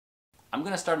I'm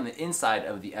going to start on the inside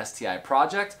of the STI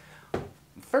project.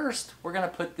 First, we're going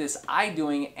to put this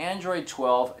Idoing Android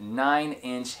 12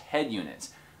 9-inch head unit.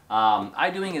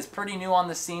 Idoing is pretty new on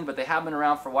the scene, but they have been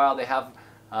around for a while. They have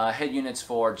head units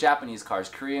for Japanese cars,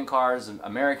 Korean cars,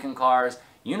 American cars,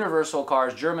 Universal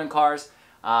cars, German cars.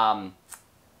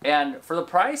 And for the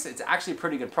price, it's actually a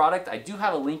pretty good product. I do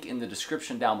have a link in the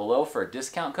description down below for a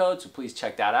discount code, so please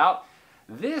check that out.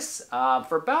 This,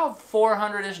 for about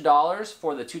 $400-ish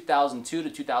for the 2002 to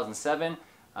 2007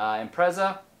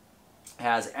 Impreza,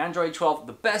 has Android 12.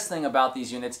 The best thing about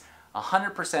these units,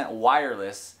 100%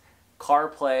 wireless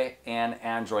CarPlay and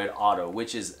Android Auto,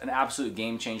 which is an absolute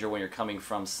game changer when you're coming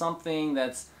from something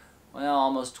that's, well,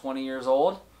 almost 20 years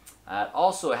old. It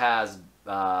also has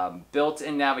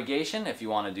built-in navigation if you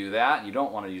want to do that. You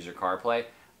don't want to use your CarPlay.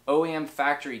 OEM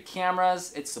factory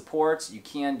cameras it supports. You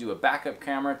can do a backup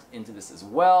camera into this as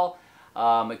well.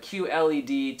 A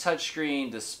QLED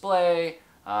touchscreen display.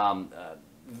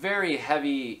 Very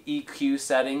heavy EQ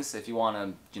settings if you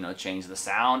want to, change the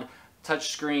sound.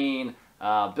 Touchscreen,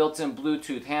 built-in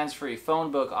Bluetooth, hands-free,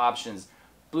 phone book options,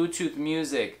 Bluetooth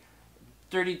music,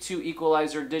 32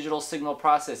 equalizer digital signal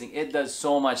processing. It does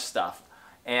so much stuff.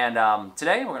 And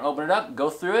today we're going to open it up, go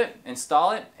through it,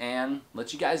 install it, and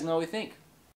let you guys know what we think.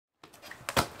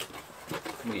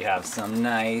 We have some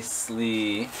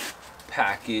nicely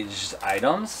packaged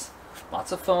items.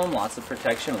 Lots of foam, lots of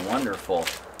protection, wonderful.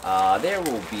 There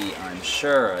will be, I'm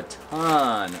sure, a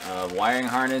ton of wiring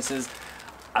harnesses.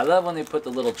 I love when they put the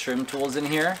little trim tools in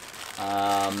here.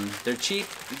 They're cheap,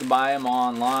 you can buy them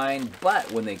online,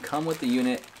 but when they come with the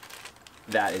unit,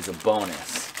 that is a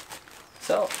bonus.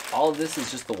 So all of this is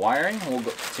just the wiring. We'll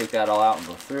take that all out and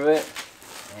go through it.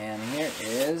 And here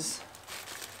is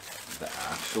the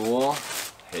actual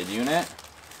head unit.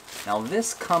 Now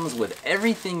this comes with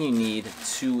everything you need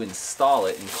to install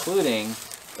it, including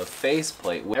the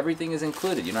faceplate. Everything is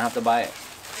included. You don't have to buy it,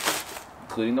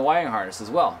 including the wiring harness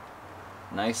as well.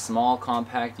 Nice small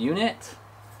compact unit.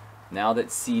 Now that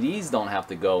CDs don't have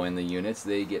to go in the units,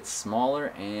 they get smaller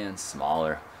and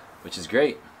smaller, which is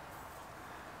great.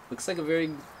 Looks like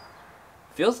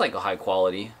feels like a high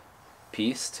quality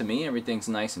piece to me. Everything's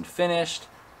nice and finished.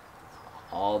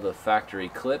 All the factory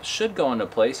clips should go into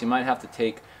place. You might have to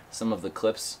take some of the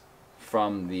clips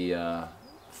from the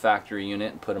factory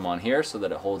unit and put them on here so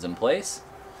that it holds in place.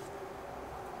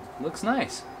 Looks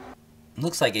nice.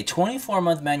 Looks like a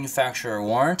 24-month manufacturer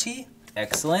warranty.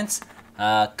 Excellent.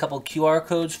 A couple QR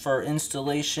codes for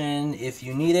installation if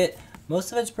you need it.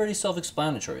 Most of it's pretty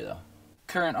self-explanatory though.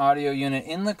 Current audio unit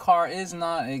in the car is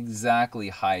not exactly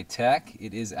high-tech.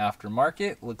 It is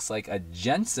aftermarket. Looks like a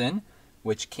Jensen,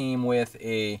 which came with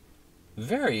a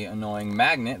very annoying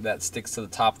magnet that sticks to the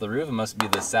top of the roof. It must be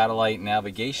the satellite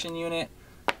navigation unit.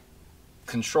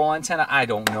 Control antenna, I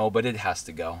don't know, but it has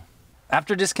to go.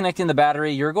 After disconnecting the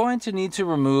battery, you're going to need to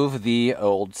remove the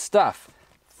old stuff.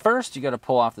 First, you got to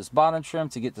pull off this bottom trim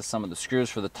to get to some of the screws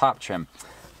for the top trim.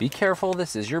 Be careful,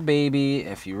 this is your baby.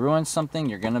 If you ruin something,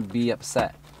 you're going to be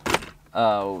upset.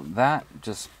 That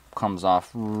just comes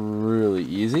off really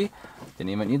easy.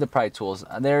 Didn't even need the pry tools.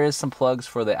 There is some plugs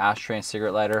for the ashtray and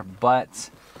cigarette lighter,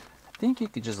 but I think you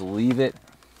could just leave it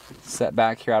set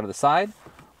back here out of the side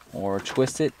or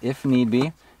twist it if need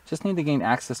be. Just need to gain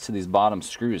access to these bottom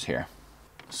screws here.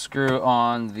 Screw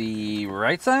on the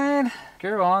right side,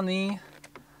 screw on the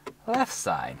left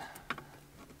side.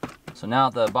 So now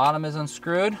the bottom is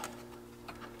unscrewed.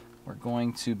 We're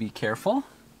going to be careful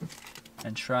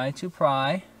and try to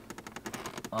pry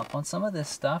up on some of this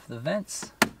stuff. The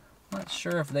vents, not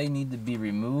sure if they need to be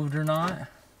removed or not.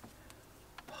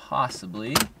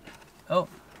 Possibly. Oh,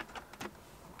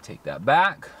 take that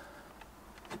back.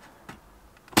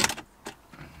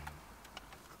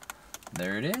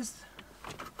 There it is.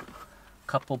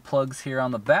 Couple plugs here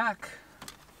on the back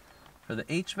for the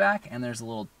HVAC, and there's a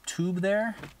little tube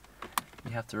there.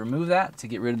 You have to remove that to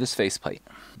get rid of this faceplate.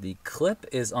 The clip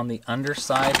is on the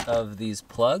underside of these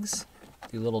plugs.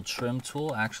 The little trim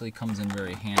tool actually comes in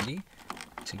very handy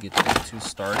to get these two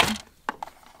started.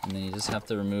 And then you just have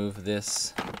to remove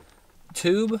this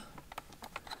tube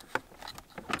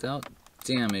without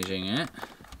damaging it.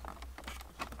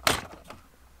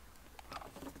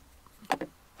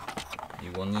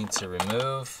 You will need to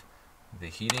remove the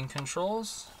heating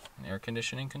controls and air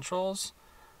conditioning controls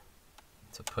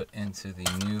to put into the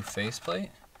new faceplate.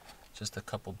 Just a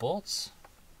couple bolts,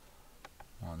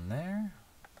 one there,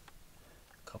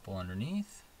 a couple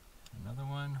underneath, another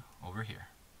one over here.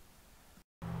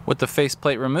 With the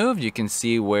faceplate removed, you can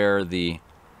see where the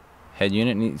head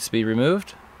unit needs to be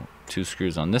removed. 2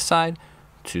 screws on this side,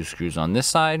 2 screws on this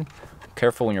side.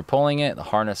 careful when you're pulling it. The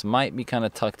harness might be kind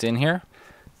of tucked in here,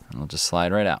 and it'll just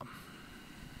slide right out.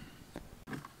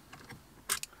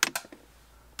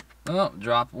 Oh,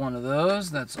 drop one of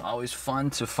those. That's always fun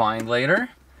to find later.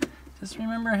 Just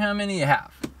remember how many you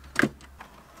have.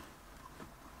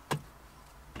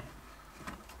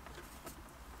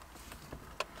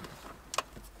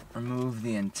 Remove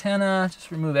the antenna.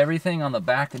 Just remove everything on the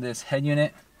back of this head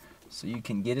unit so you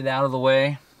can get it out of the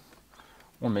way,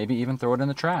 or maybe even throw it in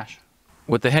the trash.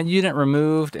 With the head unit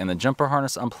removed and the jumper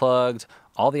harness unplugged,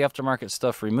 all the aftermarket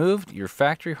stuff removed, your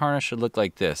factory harness should look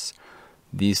like this.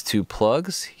 These two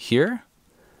plugs here,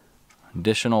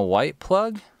 additional white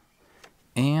plug,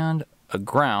 and a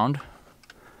ground.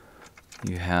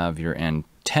 You have your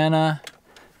antenna,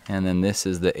 and then this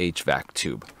is the HVAC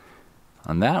tube.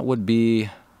 And that would be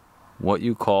what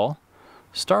you call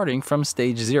starting from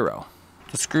stage 0.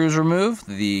 The screws removed,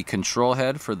 the control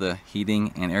head for the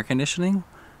heating and air conditioning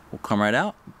will come right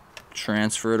out.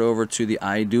 Transfer it over to the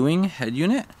Idoing head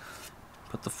unit.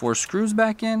 Put the 4 screws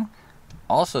back in.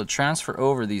 Also transfer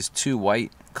over these 2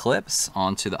 white clips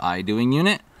onto the Idoing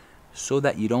unit so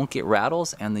that you don't get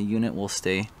rattles and the unit will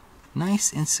stay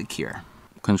nice and secure.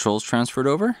 Controls transferred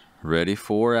over, ready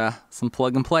for some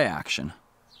plug and play action.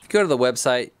 If you go to the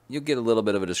website, you'll get a little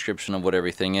bit of a description of what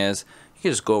everything is. You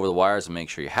can just go over the wires and make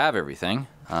sure you have everything.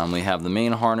 We have the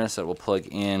main harness that will plug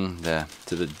in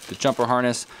to the jumper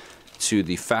harness, to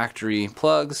the factory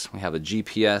plugs. We have a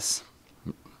GPS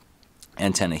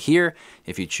antenna here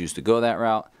if you choose to go that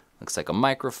route. Looks like a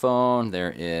microphone.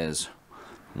 There is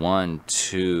 1,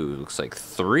 2, looks like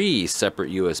 3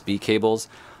 separate USB cables.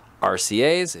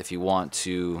 RCAs if you want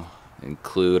to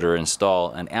include or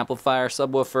install an amplifier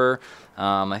subwoofer.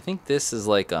 I think this is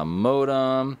like a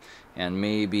modem and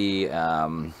maybe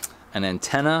an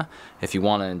antenna if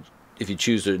you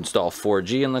choose to install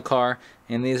 4G in the car.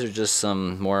 And these are just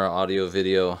some more audio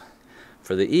video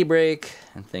for the e-brake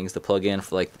and things to plug in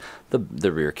for like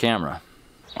the rear camera.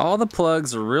 All the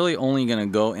plugs are really only going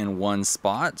to go in one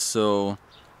spot, so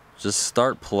just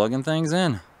start plugging things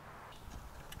in.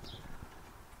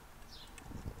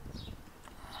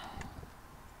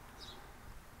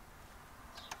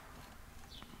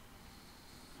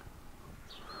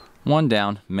 One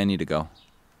down, many to go.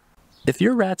 If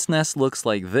your rat's nest looks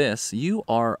like this, you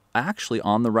are actually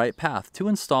on the right path to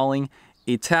installing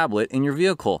a tablet in your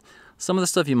vehicle. Some of the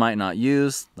stuff you might not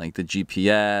use, like the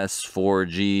GPS,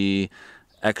 4G,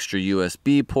 extra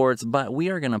USB ports, but we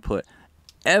are going to put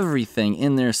everything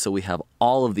in there so we have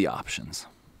all of the options.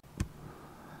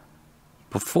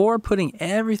 Before putting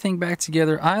everything back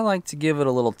together, I like to give it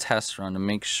a little test run to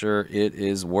make sure it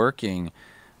is working.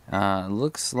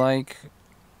 Looks like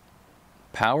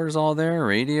power's all there,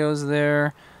 radio's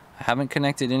there. I haven't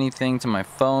connected anything to my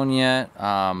phone yet.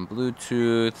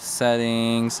 Bluetooth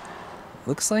settings.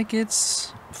 Looks like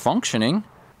it's functioning.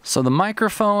 So the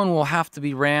microphone will have to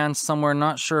be ran somewhere.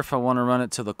 Not sure if I want to run it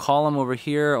to the column over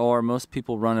here, or most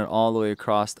people run it all the way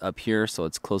across up here so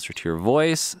it's closer to your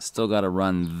voice. Still got to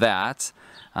run that.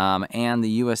 And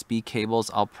the USB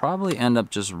cables, I'll probably end up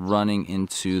just running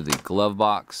into the glove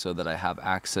box so that I have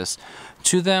access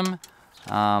to them.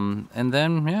 And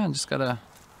then, yeah, just gotta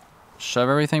shove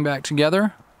everything back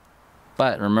together.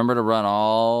 But remember to run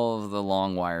all of the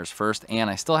long wires first.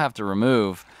 And I still have to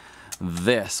remove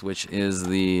this, which is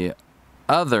the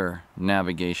other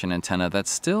navigation antenna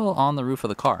that's still on the roof of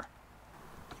the car.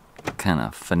 Kind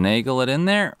of finagle it in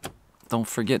there. Don't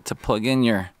forget to plug in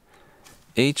your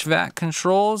HVAC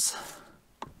controls.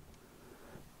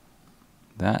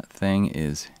 That thing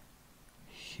is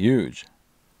huge.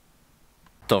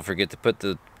 Don't forget to put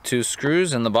the 2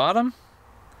 screws in the bottom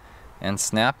and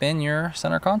snap in your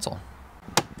center console.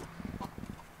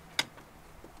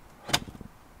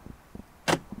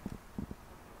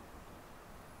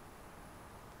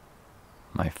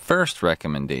 My first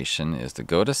recommendation is to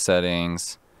go to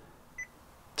settings,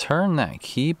 turn that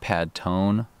keypad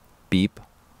tone beep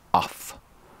off.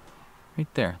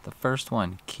 Right there, the first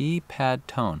one, keypad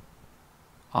tone.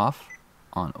 Off,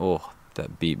 on. Oh,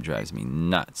 that beep drives me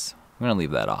nuts. I'm gonna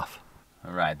leave that off.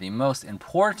 All right, the most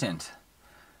important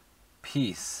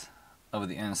piece of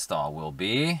the install will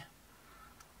be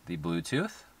the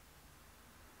Bluetooth.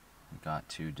 We got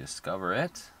to discover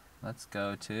it. Let's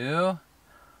go to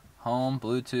Home,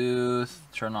 Bluetooth,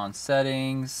 turn on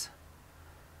settings.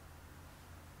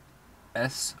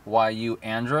 SYU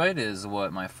Android is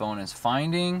what my phone is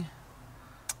finding.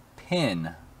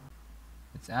 Pin.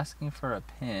 It's asking for a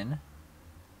pin.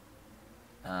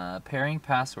 Pairing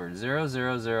password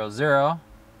 0000.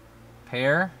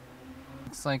 Pair.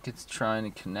 Looks like it's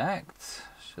trying to connect.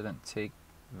 Shouldn't take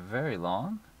very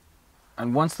long.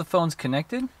 And once the phone's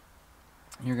connected,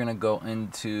 you're gonna go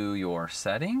into your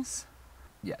settings.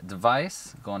 Yeah,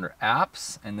 device, go under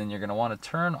apps, and then you're gonna wanna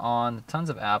turn on tons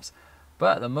of apps,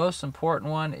 but the most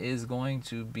important one is going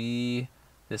to be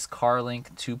this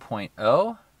CarLink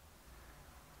 2.0.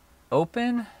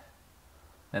 Open,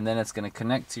 and then it's gonna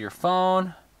connect to your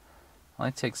phone.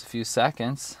 Only takes a few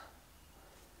seconds.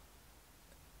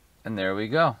 And there we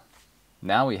go.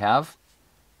 Now we have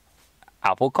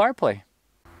Apple CarPlay.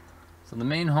 So the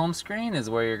main home screen is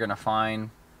where you're gonna find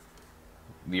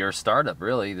your startup,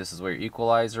 really. This is where your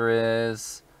equalizer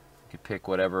is. You can pick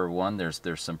whatever one. There's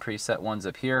some preset ones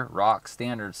up here: rock,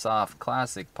 standard, soft,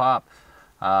 classic, pop.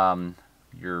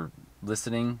 Your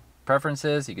listening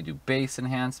preferences. You could do bass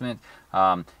enhancement.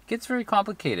 It gets very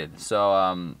complicated.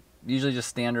 So usually just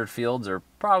standard fields are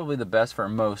probably the best for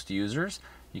most users.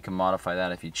 You can modify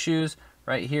that if you choose.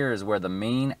 Right here is where the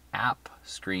main app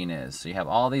screen is. So you have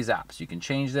all these apps. You can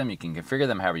change them. You can configure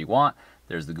them however you want.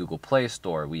 There's the Google Play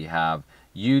Store. We have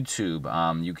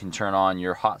YouTube. You can turn on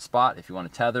your hotspot if you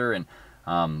want to tether and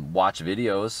watch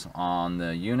videos on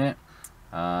the unit.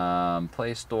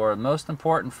 Play Store. Most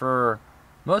important for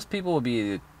most people will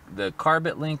be the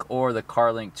Carbit link or the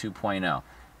CarLink 2.0.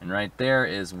 And right there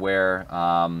is where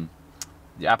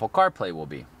the Apple CarPlay will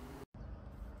be.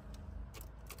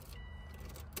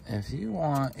 If you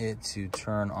want it to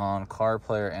turn on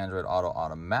CarPlay or Android Auto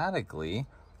automatically,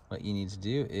 what you need to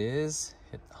do is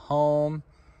hit home.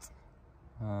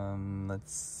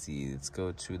 Let's see, let's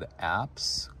go to the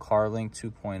apps, CarLink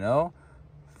 2.0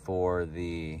 for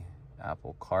the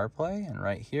Apple CarPlay. And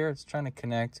right here, it's trying to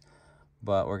connect,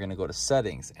 but we're gonna go to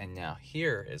settings. And now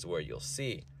here is where you'll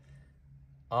see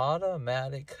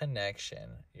automatic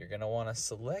connection. You're gonna wanna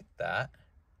select that.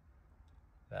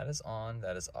 That is on,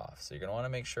 that is off. So you're gonna wanna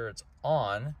make sure it's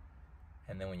on.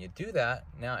 And then when you do that,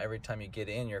 now every time you get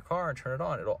in your car and turn it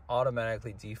on, it'll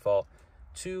automatically default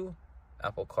to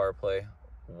Apple CarPlay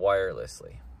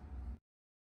wirelessly.